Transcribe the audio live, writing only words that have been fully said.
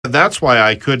that's why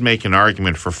I could make an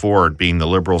argument for Ford being the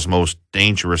Liberals' most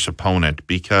dangerous opponent,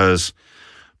 because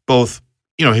both,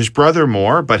 his brother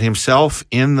more, but himself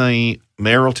in the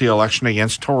mayoralty election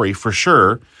against Tory for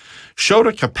sure, showed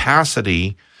a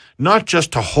capacity not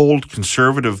just to hold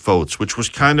conservative votes, which was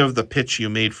kind of the pitch you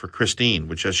made for Christine,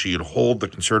 which is she'd hold the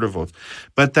conservative votes,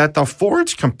 but that the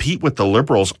Fords compete with the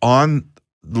Liberals on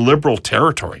Liberal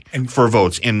territory and for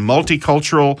votes in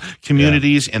multicultural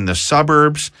communities, in the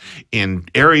suburbs, in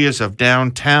areas of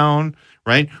downtown,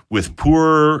 right, with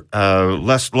poor,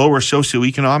 lower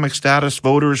socioeconomic status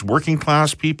voters, working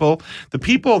class people, the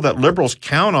people that Liberals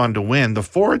count on to win. The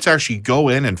Fords actually go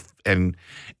in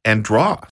and draw.